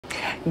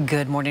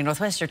Good morning.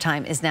 Northwest. Your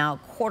time is now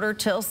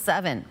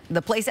 6:45.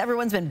 The place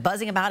everyone's been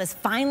buzzing about is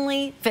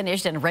finally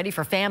finished and ready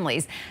for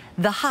families.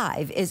 The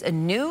Hive is a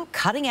new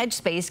cutting-edge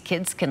space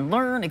kids can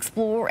learn,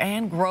 explore,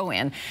 and grow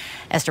in.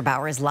 Esther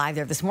Bauer is live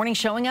there this morning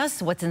showing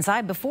us what's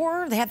inside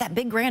before they have that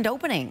big grand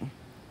opening.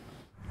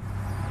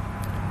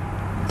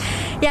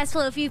 Yes,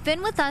 well, if you've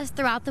been with us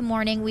throughout the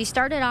morning, we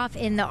started off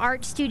in the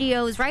art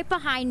studios right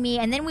behind me,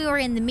 and then we were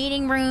in the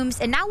meeting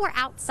rooms, and now we're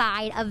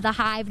outside of the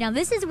Hive. Now,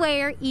 this is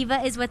where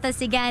Eva is with us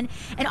again,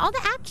 and all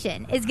the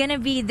action is going to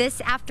be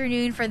this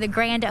afternoon for the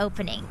grand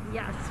opening.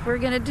 Yes, we're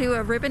going to do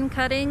a ribbon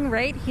cutting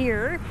right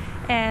here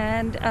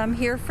and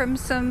hear from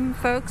some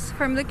folks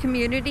from the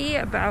community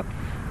about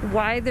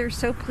why they're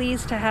so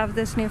pleased to have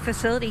this new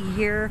facility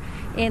here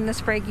in the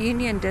Sprague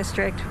Union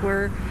District.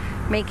 We're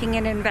making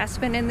an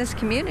investment in this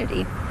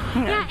community.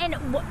 Yeah, and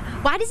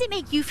why does it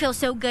make you feel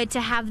so good to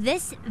have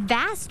this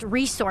vast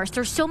resource?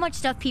 There's so much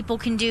stuff people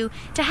can do,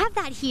 to have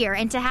that here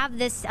and to have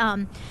this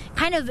kind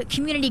of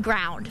community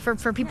ground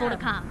for people to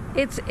come.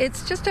 It's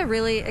just a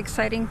really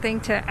exciting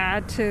thing to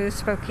add to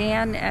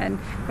Spokane, and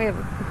we have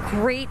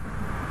great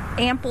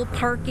ample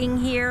parking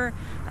here.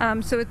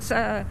 So it's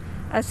a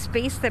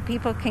space that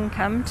people can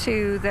come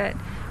to that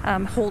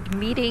hold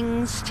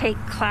meetings, take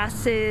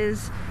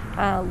classes,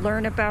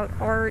 learn about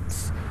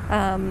arts.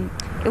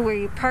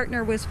 We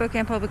partner with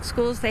Spokane Public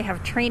Schools. They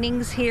have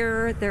trainings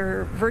here.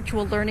 Their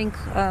virtual learning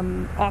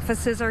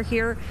offices are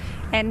here.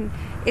 And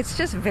it's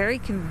just very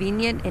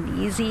convenient and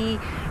easy,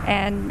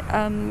 and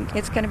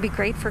it's going to be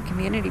great for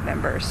community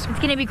members. It's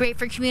going to be great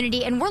for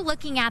community, and we're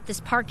looking at this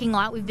parking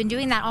lot. We've been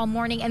doing that all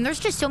morning, and there's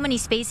just so many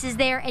spaces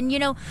there. And, you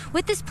know,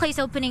 with this place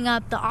opening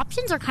up, the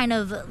options are kind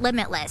of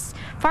limitless.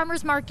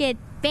 Farmers market,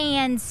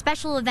 bands,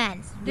 special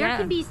events. There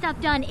can be stuff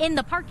done in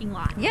the parking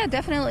lot. Yeah,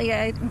 definitely.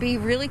 It'd be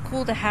really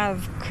cool to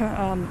have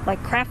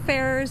like craft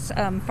fairs,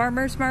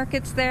 farmers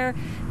markets there.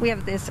 We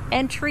have this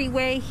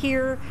entryway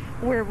here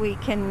where we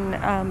can,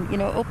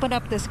 open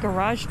up this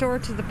garage door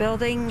to the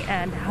building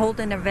and hold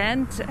an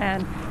event,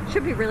 and it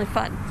should be really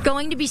fun.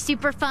 Going to be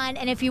super fun,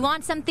 and if you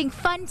want something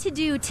fun to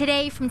do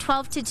today from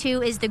 12 to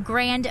 2 is the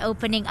grand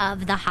opening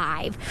of the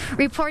Hive.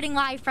 Reporting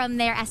live from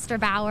there, Esther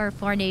Bauer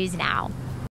for News Now.